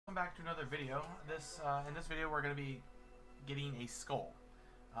Welcome back to another video. In this video we're going to be getting a skull.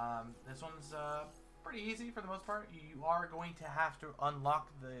 This one's pretty easy for the most part. You are going to have to unlock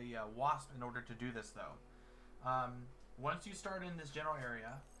the wasp in order to do this though. Once you start in this general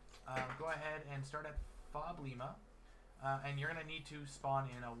area, go ahead and start at Fob Lima, and you're going to need to spawn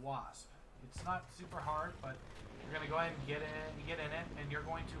in a wasp. It's not super hard, but you're going to go ahead and get in it, and you're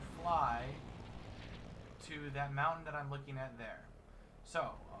going to fly to that mountain that I'm looking at there.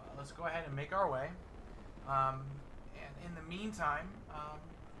 So let's go ahead and make our way. And in the meantime,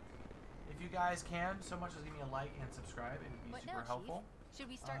 if you guys can, so much as give me a like and subscribe, it would be super helpful. Should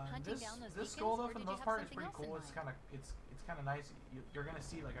we start hunting down those This beacons, skull though, or for the did you most have part, is something pretty else in cool. mind? It's kind of nice. You're gonna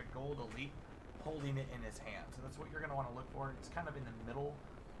see like a gold elite holding it in his hand. So that's what you're gonna want to look for. It's kind of in the middle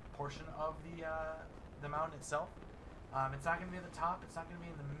portion of the mountain itself. It's not gonna be at the top. It's not gonna be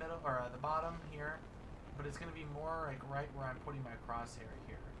in the middle or the bottom here, but it's gonna be more like right where I'm putting my crosshair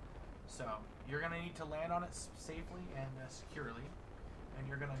here. So you're gonna need to land on it safely and securely, and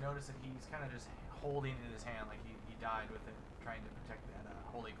you're gonna notice that he's kind of just holding it in his hand like he died with it, trying to protect that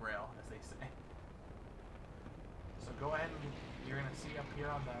holy grail, as they say. So go ahead and you're gonna see up here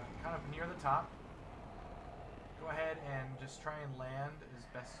on the kind of near the top. Go ahead and just try and land as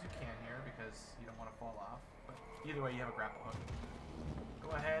best as you can here because you don't want to fall off. But either way, you have a grapple hook.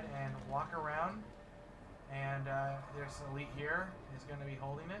 Go ahead and walk around, and there's an elite here. Is going to be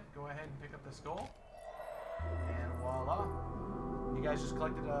holding it. Go ahead and pick up the skull, and voila! You guys just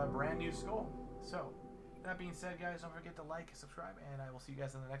collected a brand new skull. So that being said, guys, don't forget to like, subscribe, and I will see you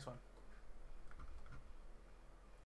guys in the next one.